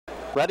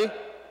Ready?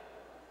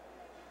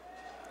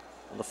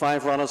 The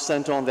 5 runners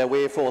sent on their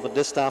way for the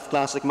DISTAFF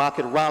Classic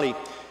Market Rally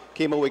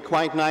came away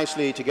quite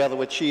nicely together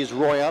with She's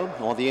Royal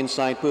on the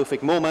inside.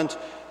 Perfect Moment.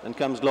 Then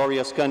comes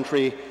Glorious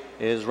Country,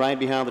 is right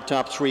behind the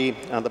top 3,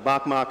 and the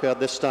back marker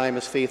this time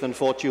is Faith and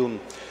Fortune.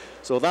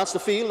 So that's the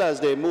field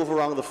as they move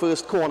around the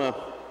first corner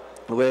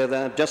with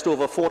just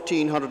over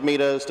 1,400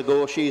 meters to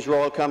go. She's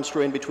Royal comes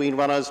through in between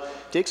runners,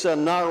 takes a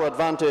narrow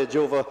advantage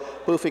over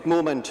Perfect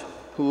Moment,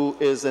 who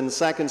is in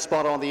second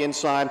spot on the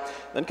inside.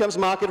 Then comes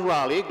Market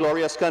Rally,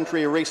 Glorious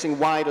Country racing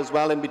wide as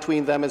well. In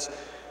between them is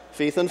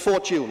Faith and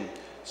Fortune.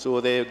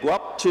 So they go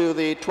up to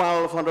the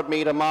 1,200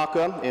 meter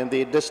marker in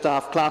the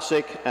DISTAFF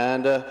Classic,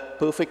 and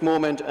Perfect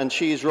Moment and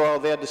She's Royal,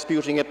 they're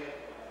disputing it.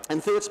 In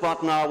third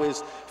spot now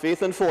is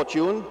Faith and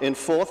Fortune. In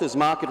fourth is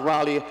Market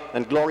Rally,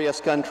 and Glorious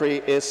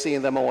Country is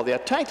seeing them all. They are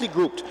tightly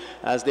grouped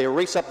as they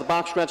race up the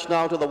backstretch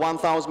now to the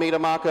 1,000 meter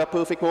marker.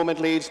 Perfect Moment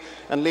leads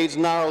and leads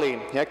narrowly.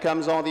 Here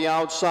comes on the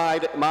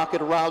outside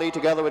Market Rally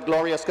together with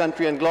Glorious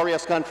Country, and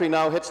Glorious Country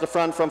now hits the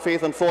front from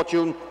Faith and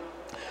Fortune.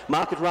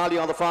 Market Rally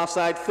on the far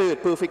side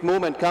third. Perfect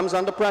Moment comes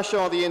under pressure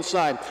on the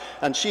inside,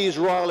 and She's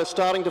Royal is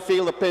starting to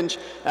feel the pinch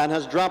and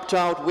has dropped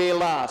out way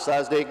last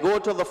as they go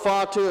to the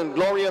far turn.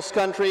 Glorious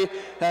Country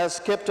has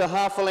kept a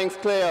half a length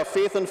clear.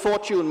 Faith and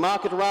Fortune.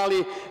 Market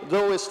Rally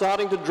though is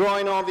starting to draw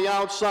in on the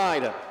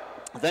outside.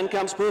 Then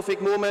comes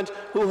Perfect Moment,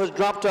 who has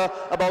dropped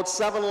about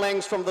 7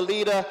 lengths from the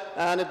leader,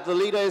 and the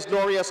leader is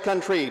Glorious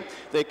Country.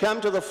 They come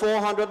to the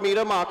 400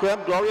 meter marker.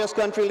 Glorious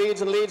Country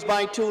leads and leads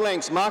by 2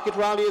 lengths. Market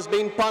Rally is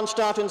being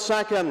punched out in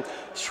second.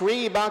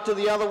 3 back to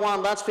the other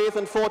one. That's Faith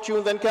and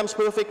Fortune. Then comes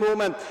Perfect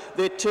Moment.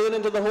 They turn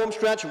into the home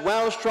stretch,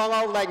 well strung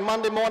out like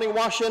Monday morning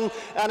washing,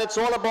 and it's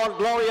all about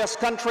Glorious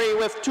Country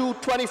with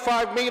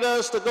 225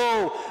 meters to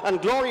go.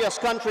 And Glorious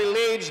Country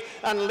leads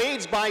and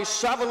leads by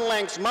 7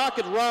 lengths.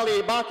 Market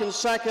Rally back in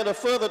second.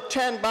 A further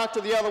 10 back to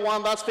the other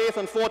one. That's Faith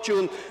and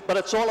Fortune, but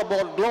it's all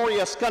about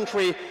Glorious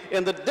Country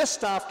in the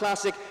DISTAFF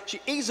Classic. She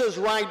eases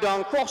right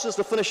down, crosses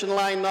the finishing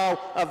line now.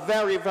 A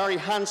very, very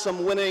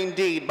handsome winner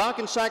indeed. Back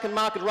in second,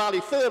 Market Rally.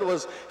 Third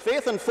was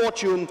Faith and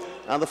Fortune,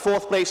 and the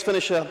 4th place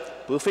finisher,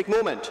 Perfect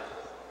Moment.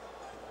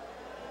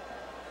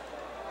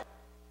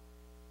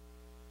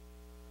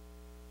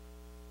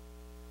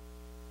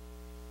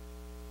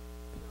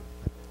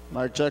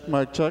 Mic check,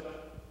 mic check.